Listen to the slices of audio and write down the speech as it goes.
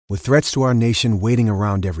With threats to our nation waiting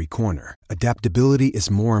around every corner, adaptability is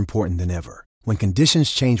more important than ever. When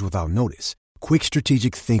conditions change without notice, quick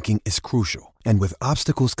strategic thinking is crucial. And with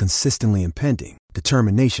obstacles consistently impending,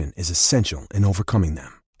 determination is essential in overcoming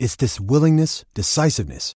them. It's this willingness,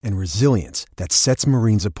 decisiveness, and resilience that sets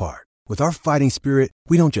Marines apart. With our fighting spirit,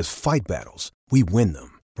 we don't just fight battles, we win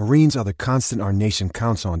them. Marines are the constant our nation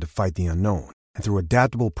counts on to fight the unknown. And through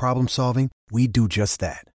adaptable problem solving, we do just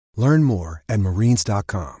that. Learn more at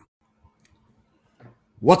marines.com.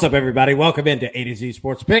 What's up, everybody? Welcome into A to Z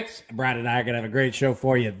Sports Picks. Brian and I are going to have a great show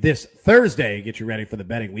for you this Thursday. Get you ready for the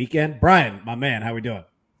betting weekend. Brian, my man, how we doing?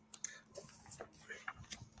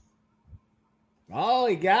 Oh,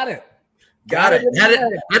 he got it. Got it.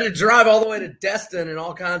 Had to drive all the way to Destin and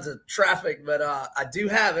all kinds of traffic, but I do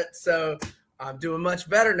have it, so I'm doing much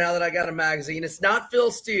better now that I got a magazine. It's not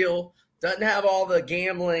Phil Steele. Doesn't have all the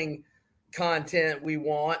gambling content we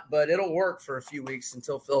want, but it'll work for a few weeks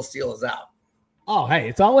until Phil Steele is out. Oh, hey,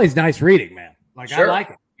 it's always nice reading, man. Sure. I like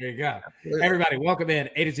it. There you go. Absolutely. Everybody, welcome in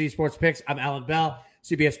A to Z Sports Picks. I'm Alan Bell,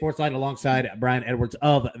 CBS Sportsline, alongside Brian Edwards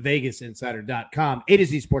of VegasInsider.com. A to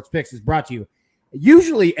Z Sports Picks is brought to you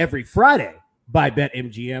usually every Friday by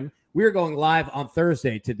BetMGM. We're going live on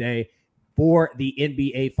Thursday today for the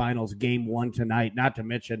NBA Finals Game 1 tonight, not to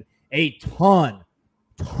mention a ton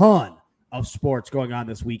of sports going on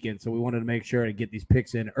this weekend. So we wanted to make sure to get these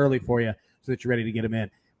picks in early for you so that you're ready to get them in.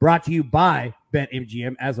 Brought to you by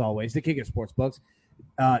BetMGM, as always, the king of sportsbooks.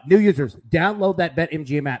 New users, download that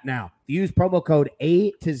BetMGM app now. Use promo code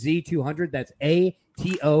A2Z200. That's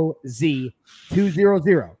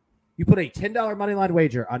ATOZ200. You put a $10 moneyline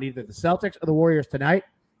wager on either the Celtics or the Warriors tonight,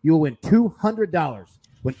 you will win $200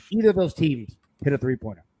 when either of those teams hit a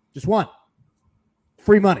three-pointer. Just one.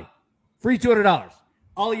 Free money. Free $200.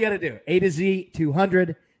 All you got to do,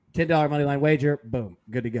 A2Z200, $10 moneyline wager, boom,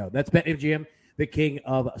 good to go. That's BetMGM, the king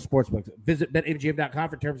of sportsbooks. Visit BetMGM.com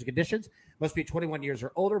for terms and conditions. Must be 21 years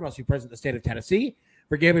or older. Must be present in the state of Tennessee.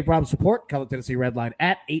 For gambling problem support, call the Tennessee Red Line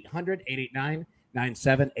at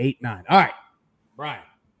 800-889-9789. All right, Brian,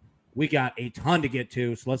 we got a ton to get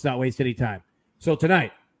to, so let's not waste any time. So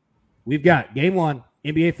tonight, we've got Game 1,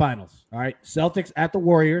 NBA Finals. All right, Celtics at the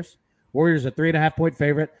Warriors. Warriors a 3.5-point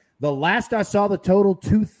favorite. The last I saw the total,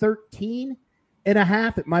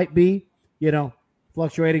 213.5. It might be,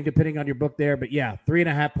 fluctuating depending on your book there. But, yeah,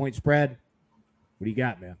 3.5-point spread. What do you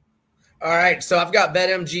got, man? All right, so I've got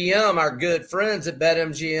BetMGM, our good friends at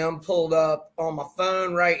BetMGM, pulled up on my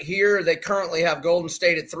phone right here. They currently have Golden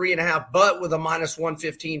State at 3.5, but with a minus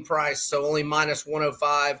 115 price, so only minus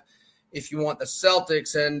 105 if you want the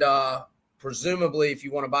Celtics. And presumably if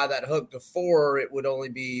you want to buy that hook to 4, it would only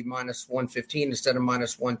be minus 115 instead of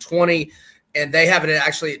minus 120. And they have it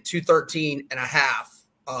actually at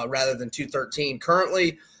 213.5 rather than 213.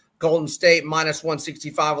 Currently, Golden State minus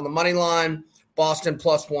 165 on the money line. Boston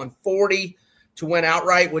plus 140 to win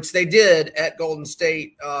outright, which they did at Golden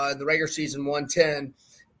State in the regular season,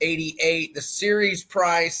 110.88. The series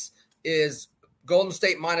price is Golden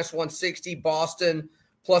State minus 160, Boston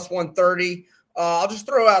plus 130. I'll just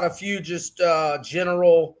throw out a few just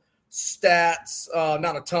general stats,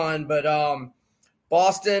 not a ton, but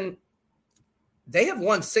Boston, they have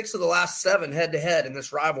won 6 of the last 7 head-to-head in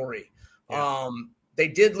this rivalry. Yeah. They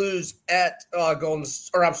did lose at at home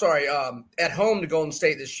to Golden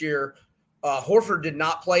State this year. Horford did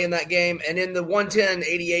not play in that game. And in the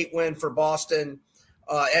 110-88 win for Boston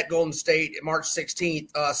at Golden State March 16th,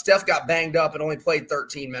 Steph got banged up and only played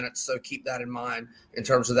 13 minutes. So keep that in mind in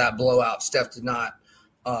terms of that blowout. Steph did not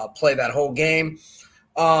play that whole game.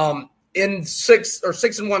 In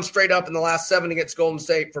 6-1 straight up in the last 7 against Golden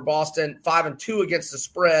State for Boston, 5-2 against the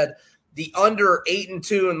spread. The under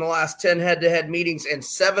 8-2 in the last 10 head-to-head meetings and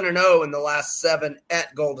 7-0 in the last 7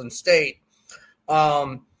 at Golden State.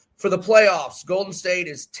 For the playoffs, Golden State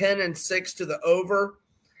is 10-6 to the over,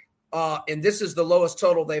 and this is the lowest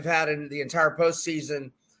total they've had in the entire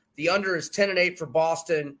postseason. The under is 10-8 for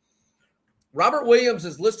Boston. Robert Williams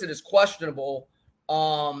is listed as questionable,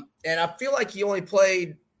 and I feel like he only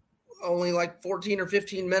played like 14 or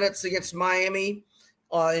 15 minutes against Miami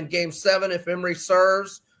in Game 7, if memory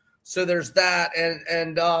serves. So there's that,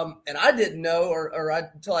 and I didn't know,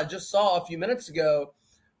 until I just saw a few minutes ago.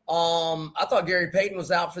 I thought Gary Payton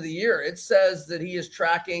was out for the year. It says that he is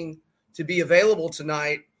tracking to be available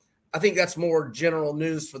tonight. I think that's more general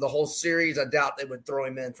news for the whole series. I doubt they would throw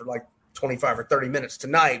him in for like 25 or 30 minutes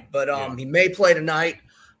tonight, but he may play tonight.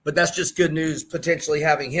 But that's just good news, potentially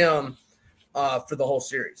having him for the whole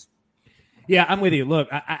series. Yeah, I'm with you. Look,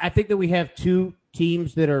 I think that we have two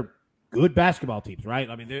teams that are good basketball teams, right?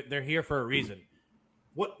 I mean, they're here for a reason.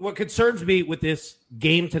 What concerns me with this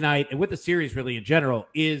game tonight and with the series really in general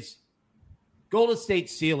is Golden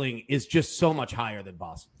State's ceiling is just so much higher than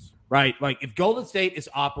Boston's, right? Like if Golden State is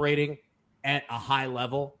operating at a high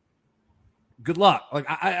level, good luck. Like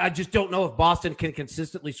I just don't know if Boston can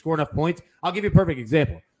consistently score enough points. I'll give you a perfect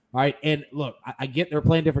example. All right. And look, I get they're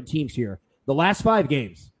playing different teams here. The last 5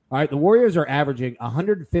 games, all right, the Warriors are averaging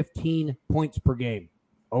 115 points per game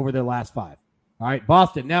over their last 5. All right.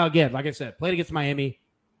 Boston, now again, like I said, played against Miami,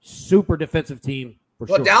 super defensive team for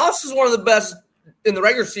sure. Dallas is one of the best in the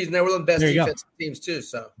regular season. They were one of the best defensive teams too.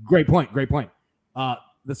 So great point. The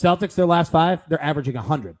Celtics, their last 5, they're averaging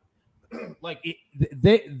 100. Like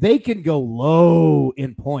they can go low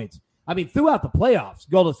in points. I mean, throughout the playoffs,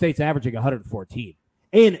 Golden State's averaging 114,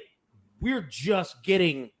 and we're just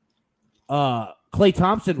getting Klay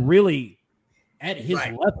Thompson really at his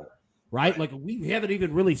level, right? Like we haven't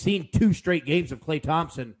even really seen 2 straight games of Klay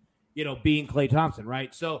Thompson, being Klay Thompson,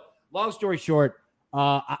 right? So, long story short,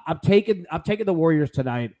 I'm taking the Warriors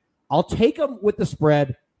tonight. I'll take them with the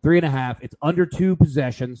spread 3.5. It's under 2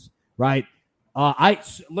 possessions, right? Let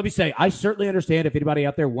me say, I certainly understand if anybody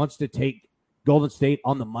out there wants to take Golden State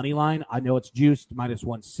on the money line. I know it's juiced minus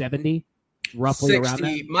 170, roughly 60, around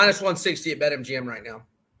that. Minus 160 at BetMGM right now.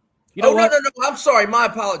 You know what? No. I'm sorry. My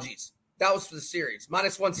apologies. That was for the series.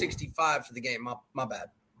 Minus 165 for the game. My bad.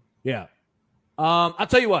 Yeah. I'll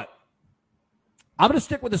tell you what. I'm going to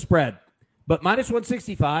stick with the spread, but minus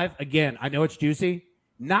 165, again, I know it's juicy.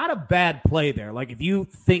 Not a bad play there. Like if you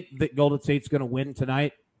think that Golden State's going to win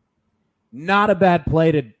tonight, not a bad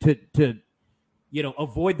play to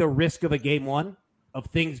avoid the risk of a game 1 of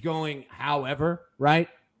things going however, right?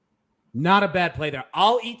 Not a bad play there.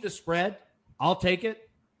 I'll eat the spread. I'll take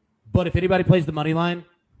it. But if anybody plays the money line,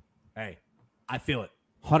 hey, I feel it.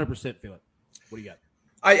 100% feel it. What do you got?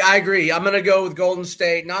 I agree. I'm going to go with Golden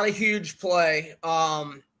State. Not a huge play.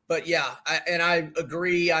 But yeah, I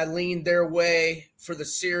agree. I leaned their way for the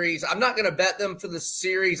series. I'm not going to bet them for the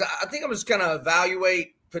series. I think I'm just going to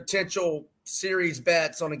evaluate potential series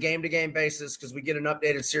bets on a game-to-game basis because we get an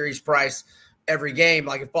updated series price every game.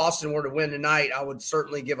 Like if Boston were to win tonight, I would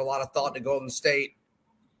certainly give a lot of thought to Golden State,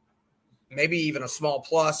 maybe even a small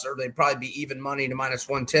plus, or they'd probably be even money to minus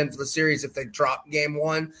 110 for the series if they drop game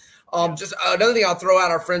 1. Just another thing I'll throw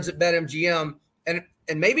out, our friends at BetMGM, and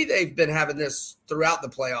maybe they've been having this throughout the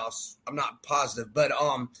playoffs. I'm not positive, but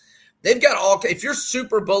they've got if you're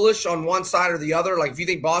super bullish on one side or the other, like if you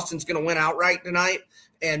think Boston's going to win outright tonight,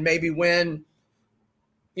 and maybe win,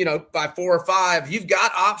 by 4 or 5, you've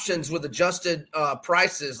got options with adjusted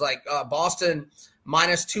prices like Boston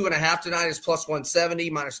minus 2.5 tonight is plus 170,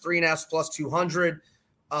 minus 3.5 is plus 200.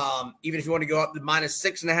 Even if you want to go up to minus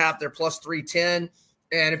 6.5, they're plus 310.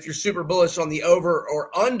 And if you're super bullish on the over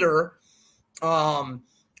or under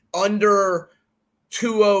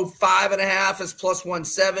 205.5 is plus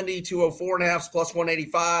 170, 204.5 is plus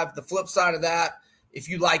 185. The flip side of that, if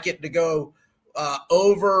you like it to go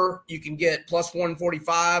over, you can get plus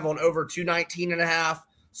 145 on over 219.5.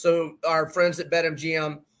 So our friends at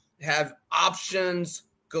BetMGM have options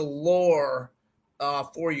galore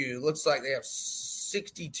for you. It looks like they have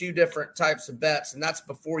 62 different types of bets, and that's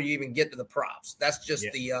before you even get to the props. That's just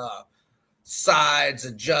the sides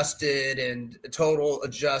adjusted and total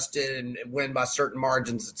adjusted and win by certain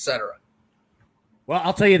margins, etc. Well,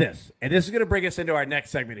 I'll tell you this, and this is going to bring us into our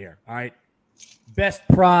next segment here. All right, best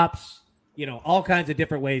props. All kinds of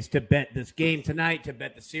different ways to bet this game tonight, to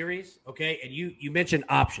bet the series, okay? And you mentioned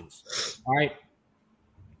options, all right?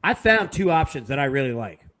 I found 2 options that I really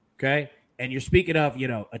like, okay? And you're speaking of,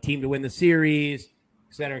 a team to win the series,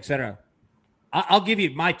 et cetera, et cetera. I'll give you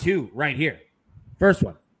my 2 right here. First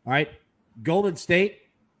one, all right? Golden State,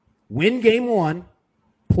 win game 1,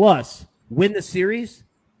 plus win the series,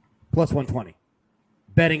 plus 120.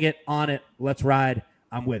 Betting it, on it, let's ride.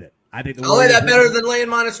 I'm with it. I think I'll lay that better than laying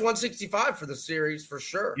minus 165 for the series for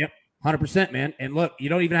sure. Yep, 100%, man. And look, you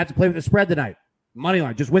don't even have to play with the spread tonight. Money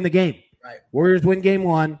line, just win the game. Right. Warriors win game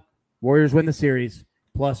 1. Warriors win the series,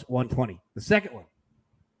 plus 120. The second one,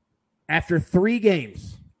 after 3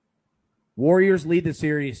 games, Warriors lead the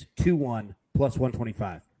series 2-1, plus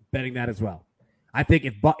 125. Betting that as well. I think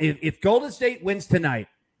if Golden State wins tonight,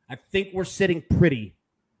 I think we're sitting pretty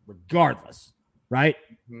regardless, right?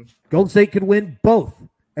 Mm-hmm. Golden State could win both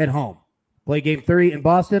at home. Play game 3 in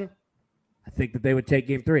Boston, I think that they would take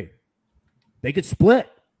game 3. They could split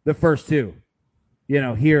the first 2,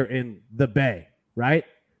 here in the Bay, right?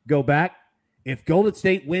 Go back. If Golden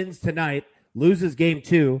State wins tonight, loses game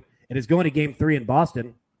 2, and is going to game 3 in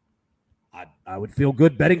Boston, I would feel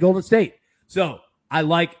good betting Golden State. So I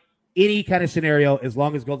like any kind of scenario as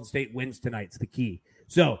long as Golden State wins tonight. It's the key.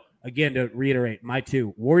 So again, to reiterate, my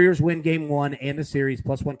two. Warriors win game 1 and the series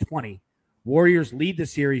plus 120. Warriors lead the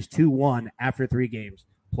series 2-1 after 3 games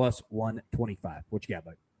plus 125. What you got,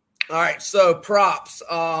 buddy? All right, so props.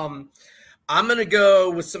 I'm going to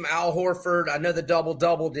go with some Al Horford. I know the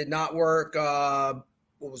double-double did not work.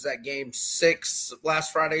 What was that, game 6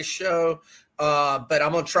 last Friday's show? But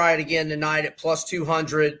I'm going to try it again tonight at plus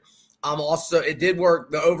 200. It did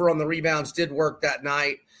work. The over on the rebounds did work that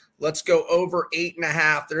night. Let's go over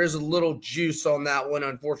 8.5. There is a little juice on that one,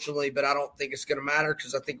 unfortunately, but I don't think it's going to matter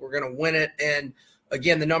because I think we're going to win it. And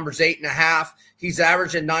again, the number's 8.5. He's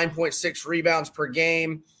averaging 9.6 rebounds per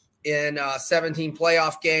game in 17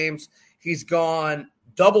 playoff games. He's gone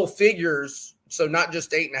double figures, so not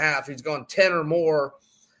just 8.5. He's gone 10 or more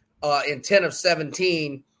in 10 of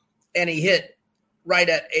 17, and he hit right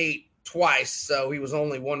at 8 twice, so he was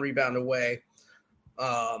only 1 rebound away.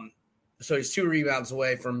 So he's 2 rebounds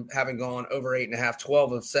away from having gone over 8.5,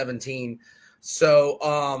 12 of 17. So,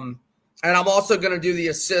 and I'm also going to do the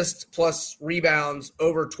assist plus rebounds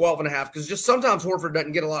over 12.5 because just sometimes Horford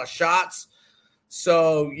doesn't get a lot of shots.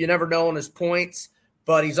 So you never know on his points,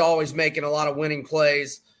 but he's always making a lot of winning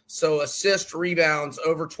plays. So assist rebounds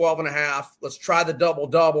over 12.5. Let's try the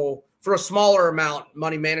double-double for a smaller amount,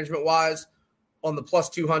 money management-wise, on the plus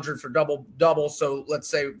 200 for double-double. So let's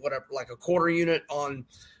say whatever, like a quarter unit on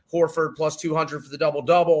Horford plus 200 for the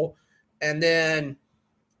double-double. And then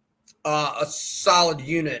a solid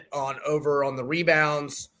unit over on the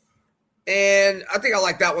rebounds. And I think I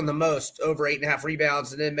like that one the most, over 8.5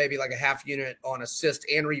 rebounds, and then maybe like a half unit on assist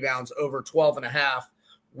and rebounds over 12.5,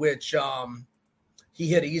 which he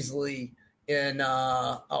hit easily in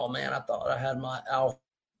I thought I had my Al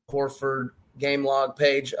Horford game log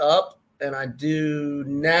page up, and I do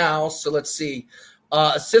now. So let's see.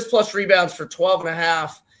 Assist plus rebounds for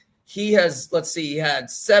 12.5. He has, he had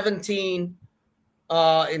 17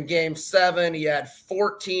 in game 7. He had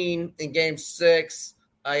 14 in game 6.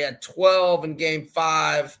 I had 12 in game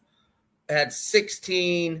 5. I had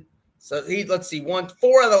 16. So 4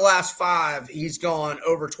 of the last 5, he's gone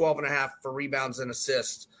over 12.5 for rebounds and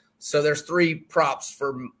assists. So there's 3 props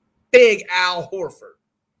for big Al Horford.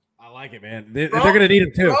 I like it, man. They're going to need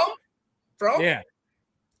him too. From? Yeah.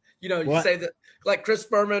 You know, you say that like Chris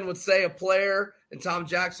Berman would say a player and Tom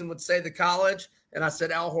Jackson would say the college. And I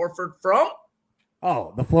said Al Horford from?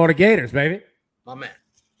 Oh, the Florida Gators, baby. My man.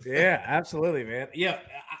 Yeah, absolutely, man. Yeah,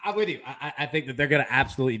 I'm with you. I think that they're going to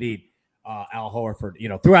absolutely need Al Horford,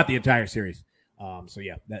 throughout the entire series.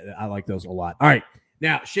 I like those a lot. All right,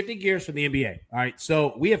 now shifting gears from the NBA. All right,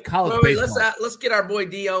 so we have college baseball. Let's get our boy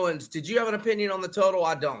D. Owens. Did you have an opinion on the total?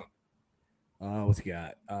 I don't. What's he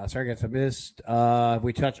got? Sorry, guys, I missed.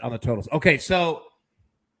 We touched on the totals. Okay, so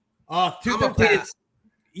 213.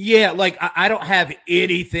 Yeah, like I don't have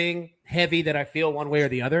anything heavy that I feel one way or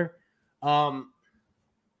the other.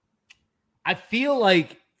 I feel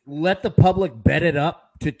like let the public bet it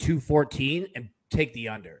up to 214 and take the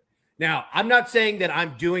under. Now, I'm not saying that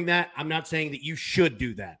I'm doing that. I'm not saying that you should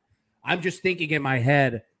do that. I'm just thinking in my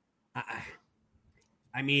head,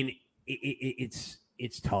 it's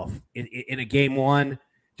tough in a game 1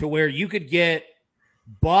 to where you could get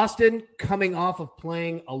Boston coming off of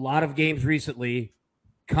playing a lot of games recently,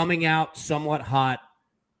 coming out somewhat hot,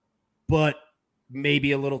 but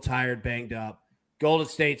maybe a little tired, banged up. Golden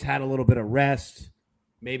State's had a little bit of rest.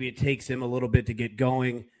 Maybe it takes him a little bit to get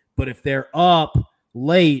going. But if they're up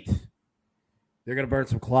late, they're going to burn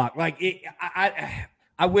some clock.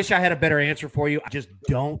 I wish I had a better answer for you. I just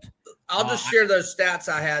don't. I'll just share those stats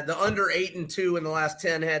I had. The under 8-2 in the last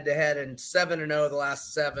 10 head-to-head and 7-0 the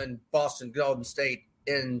last 7 Boston Golden State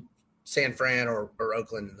in San Fran or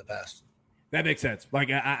Oakland in the past. That makes sense.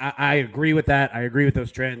 Like I agree with that. I agree with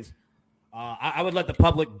those trends. I would let the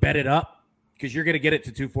public bet it up because you're going to get it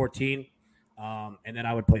to 214. And then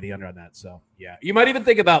I would play the under on that. So, yeah. You might even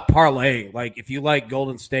think about parlaying. Like, if you like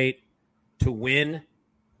Golden State to win,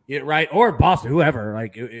 right? Or Boston, whoever.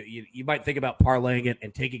 Like, you might think about parlaying it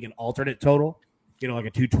and taking an alternate total, like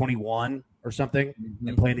a 221 or something,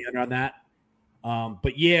 and playing the under on that.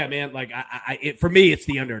 But, yeah, man, like, for me, it's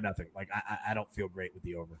the under or nothing. Like, I don't feel great with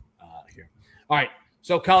the over here. All right,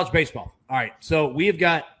 so college baseball. All right, so we have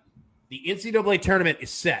got the NCAA tournament is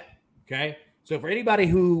set, okay? So for anybody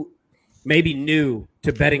who may be new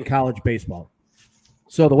to betting college baseball,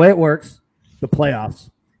 so the way it works, the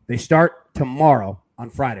playoffs, they start tomorrow on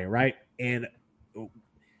Friday, right? And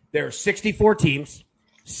there are 64 teams,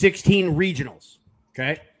 16 regionals,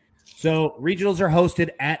 okay? So regionals are hosted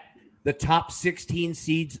at the top 16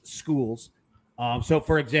 seeds schools. So,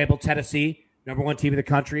 for example, Tennessee, number 1 team in the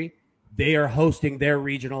country, they are hosting their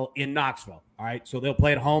regional in Knoxville, all right? So they'll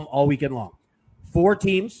play at home all weekend long. 4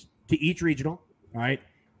 teams to each regional. All right.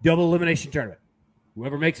 Double elimination tournament.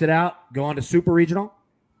 Whoever makes it out, go on to super regional.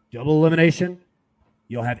 Double elimination.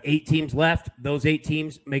 You'll have 8 teams left. Those 8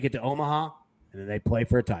 teams make it to Omaha, and then they play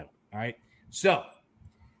for a title. All right. So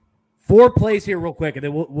 4 plays here real quick, and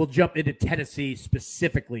then we'll jump into Tennessee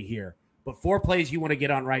specifically here. But 4 plays you want to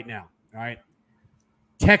get on right now. All right.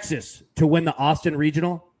 Texas to win the Austin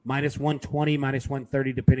Regional, -120,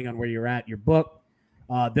 -130, depending on where you're at, your book.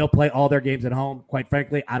 They'll play all their games at home. Quite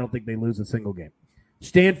frankly, I don't think they lose a single game.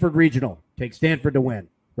 Stanford Regional, take Stanford to win.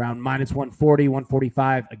 Around -140,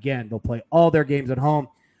 145. Again, they'll play all their games at home.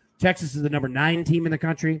 Texas is the number 9 team in the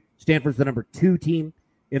country. Stanford's the number 2 team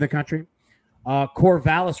in the country.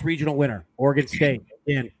 Corvallis Regional winner, Oregon State,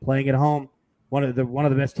 in playing at home. One of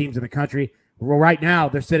the best teams in the country. Well, right now,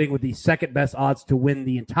 they're sitting with the second best odds to win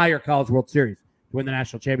the entire College World Series, to win the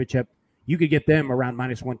national championship. You could get them around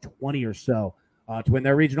 -120 or so to win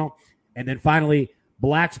their regional. And then finally,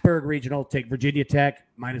 Blacksburg Regional, take Virginia Tech,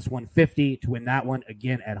 -150 to win that one,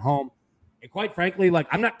 again at home. And quite frankly,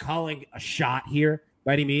 I'm not calling a shot here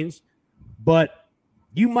by any means, but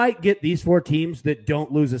you might get these 4 teams that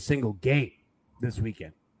don't lose a single game this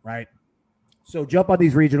weekend, right? So jump on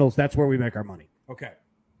these regionals. That's where we make our money. Okay.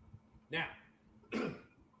 Now,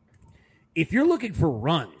 if you're looking for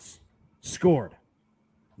runs scored,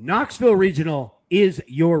 Knoxville Regional is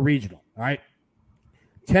your regional, all right?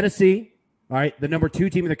 Tennessee, all right, the number 2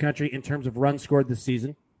 team in the country in terms of runs scored this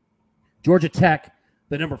season. Georgia Tech,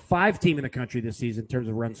 the number 5 team in the country this season in terms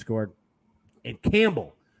of runs scored. And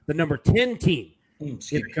Campbell, the number 10 team in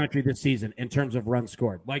the country this season in terms of runs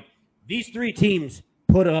scored. These 3 teams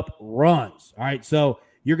put up runs, all right? So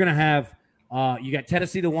you're going to have you got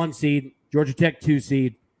Tennessee, the 1 seed, Georgia Tech, 2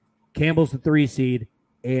 seed, Campbell's the 3 seed,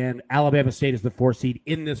 and Alabama State is the 4 seed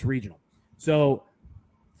in this regional. So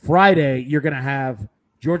Friday, you're going to have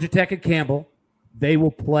Georgia Tech and Campbell. They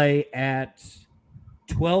will play at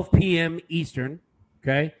 12 p.m. Eastern,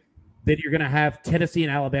 okay? Then you're going to have Tennessee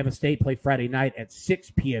and Alabama State play Friday night at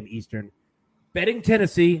 6 p.m. Eastern. Betting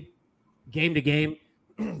Tennessee, game to game,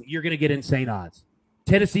 you're going to get insane odds.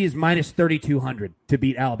 Tennessee is -3,200 to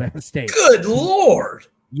beat Alabama State. Good Lord.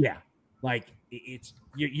 Yeah. It's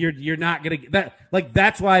you're not going to get that.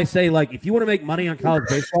 That's why I say, if you want to make money on college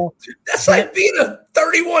baseball, that's like being a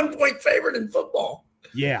 31-point favorite in football.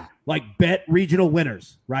 Yeah. Bet regional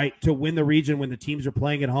winners, right? To win the region when the teams are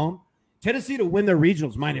playing at home. Tennessee to win their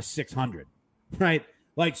regionals -600, right?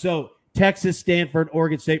 So Texas, Stanford,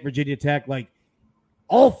 Oregon State, Virginia Tech,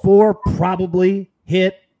 all 4 probably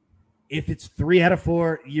hit. If it's 3 out of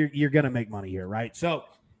 4, you're going to make money here, right? So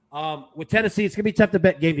with Tennessee, it's going to be tough to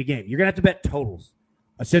bet game to game. You're going to have to bet totals,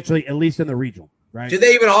 essentially, at least in the regional, right? Do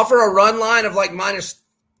they even offer a run line of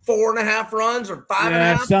 -4.5 runs or 5.5?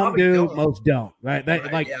 Yeah, some do, most don't, right?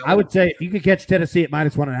 I would say if you could catch Tennessee at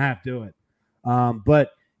 -1.5, do it.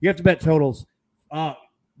 But you have to bet totals.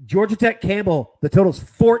 Georgia Tech, Campbell, the total's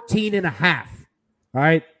 14.5. All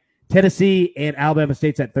right. Tennessee and Alabama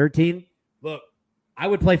State's at 13. Look, I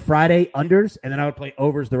would play Friday unders, and then I would play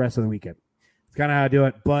overs the rest of the weekend. It's kind of how I do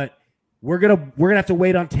it. But we're gonna have to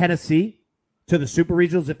wait on Tennessee to the super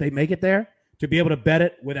regionals if they make it there to be able to bet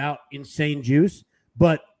it without insane juice.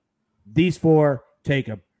 But these 4, take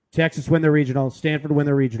them. Texas win their regional, Stanford win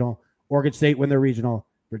their regional, Oregon State win their regional,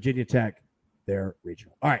 Virginia Tech their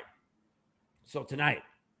regional. All right. So tonight,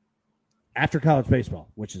 after college baseball,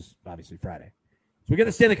 which is obviously Friday, so we got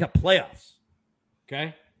the Stanley Cup playoffs.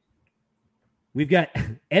 Okay. We've got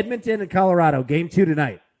Edmonton and Colorado, game 2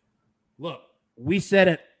 tonight. Look, we said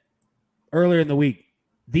it earlier in the week.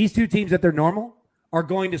 These 2 teams at their normal are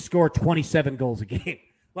going to score 27 goals a game.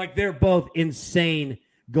 They're both insane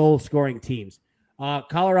goal-scoring teams.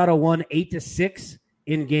 Colorado won 8-6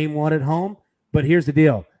 in game 1 at home, but here's the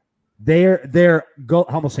deal. Their goal,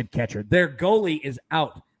 I almost said catcher. Their goalie is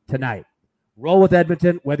out tonight. Roll with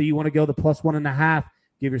Edmonton, whether you want to go the +1.5,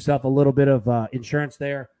 give yourself a little bit of insurance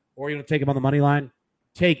there, or you want to take them on the money line,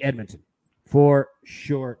 take Edmonton. For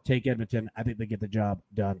sure, take Edmonton. I think they get the job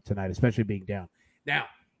done tonight, especially being down. Now,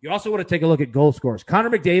 you also want to take a look at goal scorers. Connor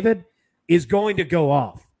McDavid is going to go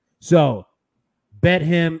off. So, bet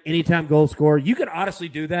him anytime goal scorer. You can honestly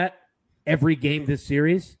do that every game this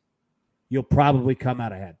series. You'll probably come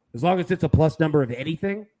out ahead. As long as it's a plus number of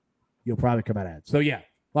anything, you'll probably come out ahead. So, yeah,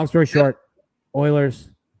 long story short, Oilers,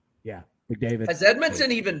 yeah, McDavid. Has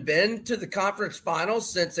Edmonton even been to the conference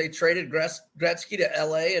finals since they traded Gretzky to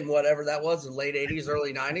L.A. and whatever that was, in the late 80s,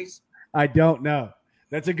 early 90s? I don't know.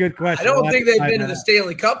 That's a good question. I don't think they've been to the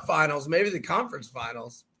Stanley Cup finals, maybe the conference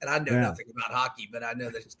finals. And I know nothing about hockey, but I know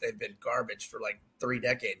that they've been garbage for 3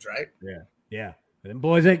 decades, right? Yeah. Them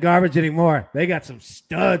boys ain't garbage anymore. They got some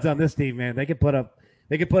studs on this team, man. They can put up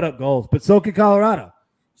They can put up goals, but so can Colorado.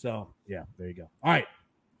 So, yeah, there you go. All right.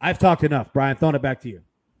 I've talked enough, Brian. Throwing it back to you.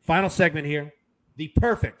 Final segment here. The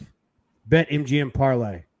perfect BetMGM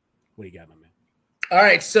parlay. What do you got, my man? All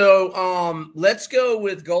right. So let's go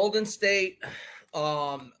with Golden State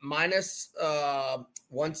minus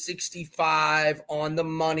 165 on the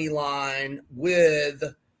money line with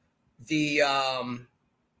the Al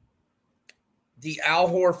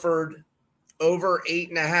Horford over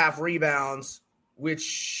 8.5 rebounds,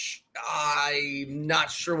 which I'm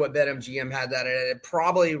not sure what BetMGM had that at.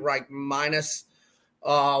 Probably like minus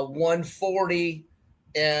 140.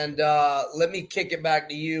 And let me kick it back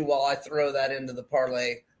to you while I throw that into the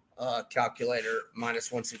parlay calculator,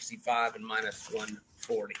 minus 165 and minus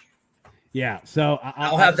 140. Yeah, so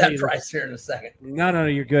I'll have that price here in a second. No,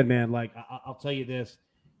 you're good, man. Like, I'll tell you this.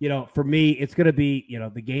 For me, it's going to be,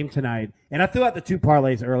 the game tonight. And I threw out the two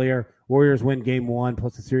parlays earlier. Warriors win game 1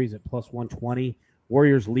 plus the series at plus 120.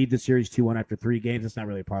 Warriors lead the series 2-1 after 3 games. It's not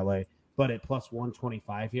really a parlay, but at plus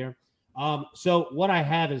 125 here. So what I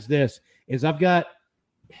have is this, is I've got,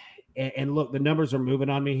 and look, the numbers are moving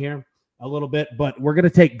on me here a little bit, but we're going to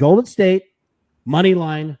take Golden State money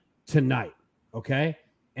line tonight, okay?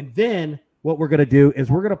 And then what we're going to do is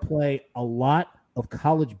we're going to play a lot of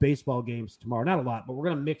college baseball games tomorrow. Not a lot, but we're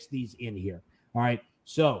going to mix these in here, all right?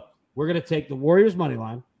 So we're going to take the Warriors money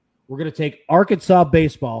line. We're going to take Arkansas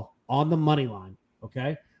baseball on the money line,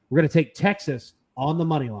 okay? We're going to take Texas on the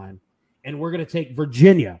money line, and we're going to take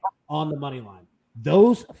Virginia on the money line.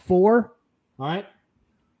 Those 4, all right,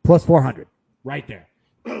 plus 400 right there.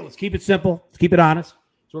 Let's keep it simple. Let's keep it honest.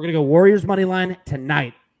 So we're going to go Warriors money line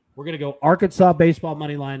tonight. We're going to go Arkansas baseball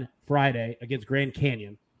money line Friday against Grand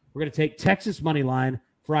Canyon. We're going to take Texas money line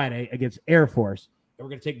Friday against Air Force. And we're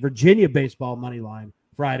going to take Virginia baseball money line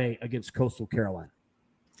Friday against Coastal Carolina.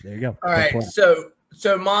 There you go. All right.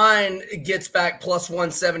 So mine gets back plus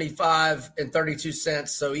 175 and 32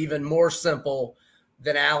 cents. So even more simple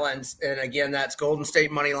than Allen's. And again, that's Golden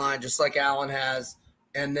State money line, just like Allen has.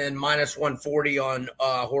 And then minus 140 on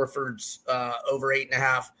Horford's over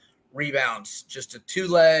 8.5 rebounds. Just a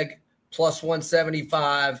 2-leg plus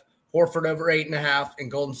 175, Horford over 8.5,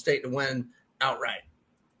 and Golden State to win outright.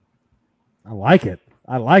 I like it.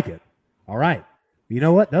 All right. You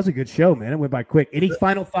know what? That was a good show, man. It went by quick. Any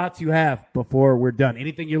final thoughts you have before we're done?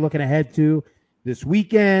 Anything you're looking ahead to this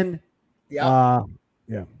weekend? Yeah.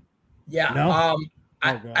 Yeah. No?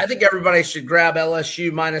 I think everybody should grab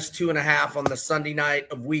LSU minus 2.5 on the Sunday night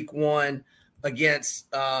of week 1 against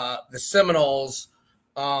the Seminoles,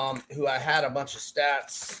 who I had a bunch of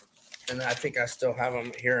stats, and I think I still have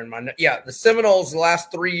them here in my – the Seminoles the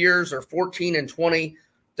last 3 years are 14-20.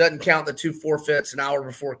 Doesn't count the 2 forfeits an hour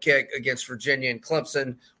before kick against Virginia and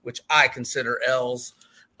Clemson, which I consider L's.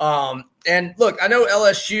 And, look, I know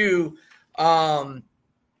LSU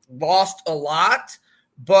lost a lot,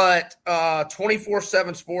 but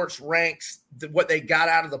 24/7 Sports ranks what they got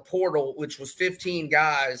out of the portal, which was 15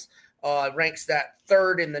 guys, ranks that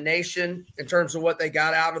 3rd in the nation in terms of what they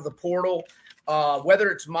got out of the portal. Whether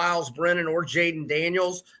it's Miles Brennan or Jaden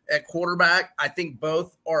Daniels at quarterback, I think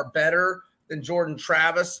both are better than Jordan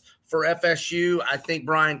Travis for FSU. I think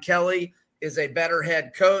Brian Kelly is a better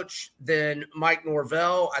head coach than Mike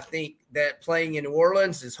Norvell. I think that playing in New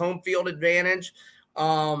Orleans is home field advantage.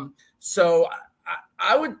 So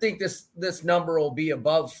I would think this number will be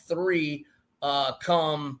above 3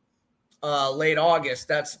 come late August.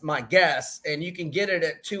 That's my guess. And you can get it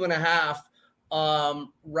at 2.5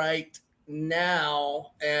 right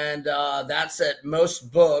now. And that's at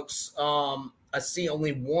most books. I see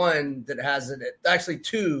only one that has it at, actually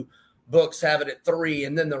 2 books have it at 3.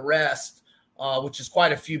 And then the rest, which is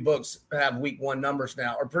quite a few books, have week 1 numbers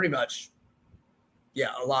now, or pretty much,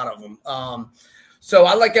 a lot of them. So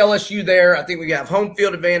I like LSU there. I think we have home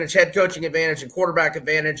field advantage, head coaching advantage, and quarterback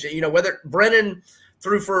advantage. Whether Brennan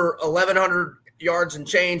threw for 1,100 yards and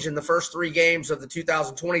change in the first 3 games of the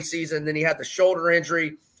 2020 season, then he had the shoulder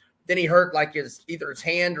injury. Then he hurt either his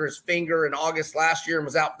hand or his finger in August last year and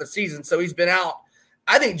was out for the season. So he's been out.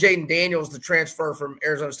 I think Jaden Daniels, the transfer from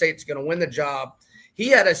Arizona State, is going to win the job. He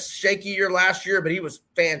had a shaky year last year, but he was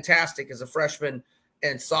fantastic as a freshman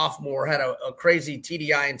and sophomore. Had a crazy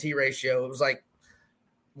TDI-INT ratio. It was like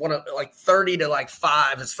 30 to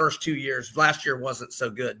 5 his first 2 years. Last year wasn't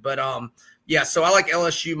so good. But, so I like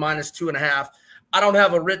LSU minus 2.5. I don't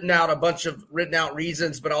have a bunch of written out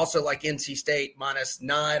reasons, but also like NC State minus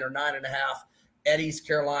 9 or 9.5 at East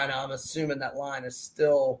Carolina. I'm assuming that line is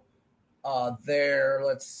still there.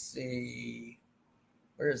 Let's see.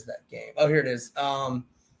 Where is that game? Oh, here it is.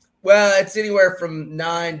 It's anywhere from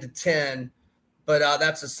 9 to 10, but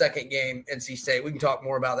that's the second game, NC State. We can talk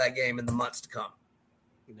more about that game in the months to come.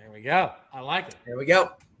 There we go. I like it. There we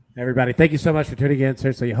go. Everybody, thank you so much for tuning in.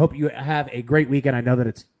 Seriously, I hope you have a great weekend. I know that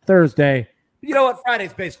it's Thursday. But you know what?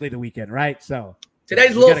 Friday's basically the weekend, right? So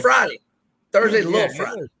today's Little Friday. Thursday's Little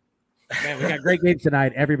Friday. Man, we got great games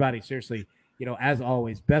tonight. Everybody, seriously, as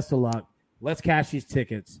always, best of luck. Let's cash these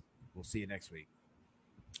tickets. We'll see you next week.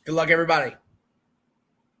 Good luck, everybody.